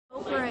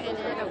Oprah in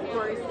it, of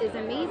course, is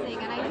amazing,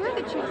 and I hear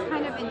that she was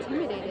kind of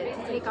intimidated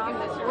to take on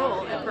this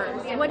role at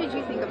first. What did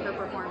you think of her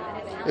performance?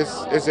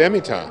 It's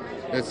Emmy time.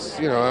 It's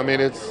I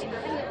mean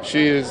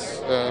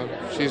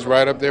she's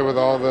right up there with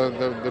all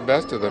the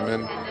best of them,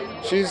 and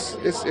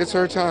it's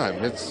her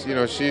time.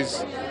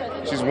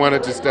 She's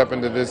wanted to step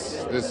into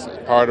this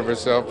part of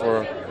herself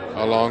for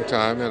a long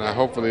time, and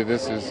hopefully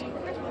this is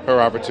her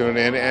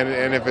opportunity.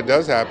 And if it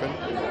does happen,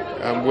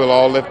 we'll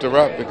all lift her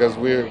up because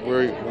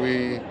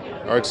we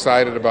are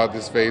excited about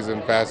this phase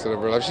and facet of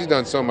her life. She's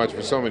done so much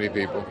for so many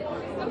people.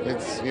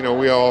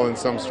 We all in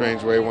some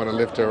strange way want to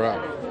lift her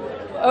up.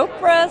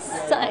 Oprah,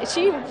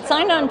 she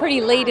signed on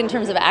pretty late in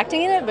terms of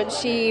acting in it, but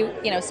she,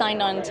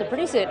 signed on to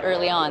produce it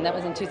early on. That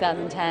was in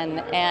 2010,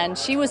 and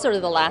she was sort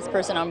of the last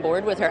person on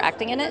board with her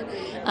acting in it.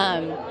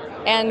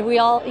 And we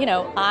all,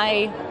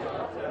 I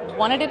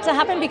wanted it to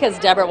happen because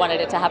Deborah wanted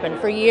it to happen.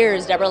 For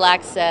years, Deborah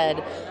Lax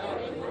said,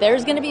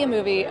 there's going to be a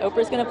movie,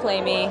 Oprah's going to play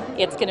me,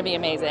 it's going to be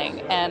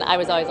amazing. And I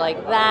was always like,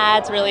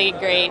 that's really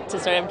great to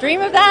sort of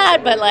dream of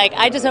that, but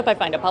I just hope I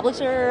find a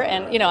publisher.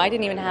 And, I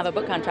didn't even have a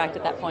book contract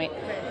at that point.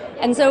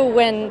 And so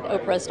when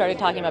Oprah started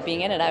talking about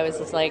being in it, I was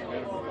just like,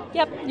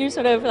 yep, you're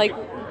sort of like,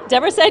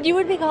 Deborah said you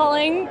would be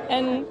calling,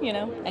 and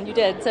and you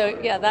did. So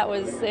yeah, that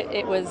was,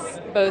 it was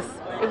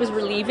both, it was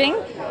relieving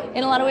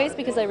in a lot of ways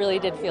because I really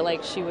did feel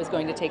like she was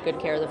going to take good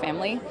care of the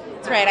family.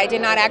 That's right, I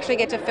did not actually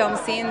get to film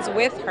scenes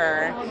with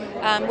her,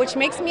 which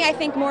makes me, I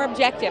think, more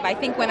objective. I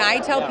think when I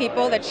tell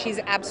people that she's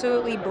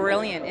absolutely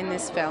brilliant in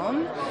this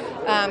film,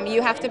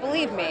 you have to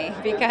believe me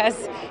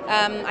because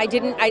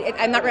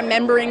I'm not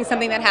remembering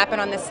something that happened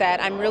on the set.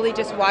 I'm really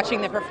just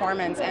watching the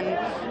performance, and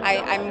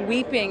I'm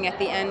weeping at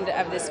the end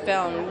of this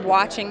film,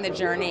 watching the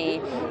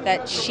journey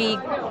that she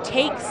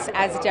takes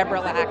as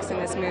Deborah Lax in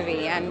this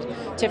movie, and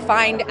to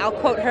find, I'll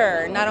quote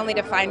her, not only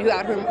to find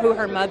who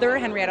her mother,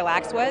 Henrietta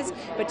Lax, was,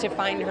 but to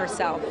find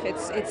herself.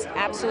 It's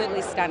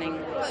absolutely stunning.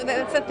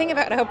 That's the thing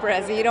about Oprah,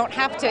 is you don't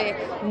have to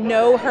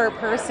know her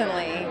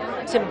personally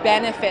to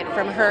benefit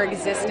from her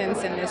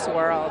existence in this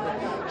world.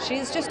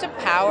 She's just a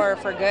power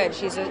for good.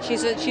 She's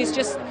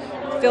just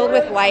filled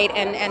with light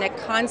and a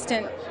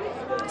constant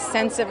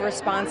sense of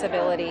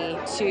responsibility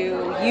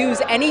to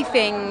use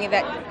anything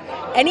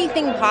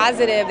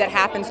positive that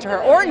happens to her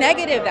or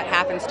negative that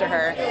happens to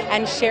her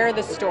and share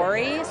the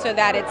story so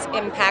that it's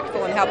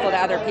impactful and helpful to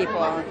other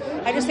people.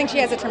 I just think she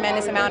has a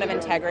tremendous amount of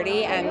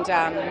integrity, and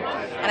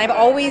I've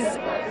always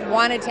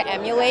wanted to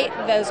emulate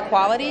those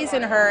qualities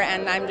in her,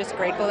 and I'm just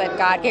grateful that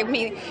God gave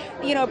me,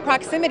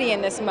 proximity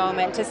in this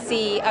moment to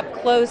see up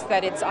close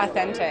that it's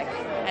authentic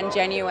and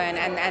genuine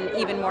and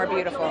even more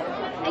beautiful.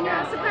 And you're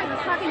not surprised, I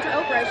was talking to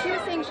Oprah, she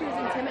was saying she was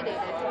intimidated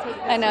to take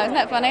this. I know, isn't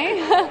that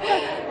funny?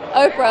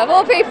 Oprah, of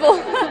all people.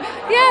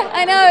 Yeah,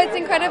 I know, it's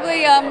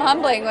incredibly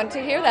humbling to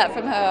hear that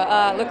from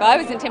her. Look, I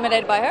was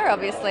intimidated by her,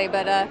 obviously,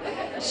 but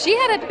she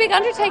had a big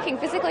undertaking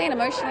physically and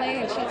emotionally,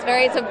 and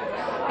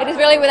it is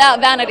really without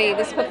vanity,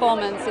 this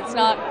performance. It's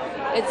not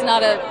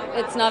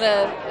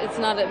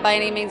by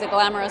any means a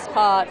glamorous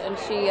part, and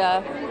she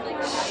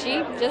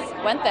just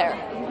went there.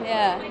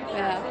 Yeah.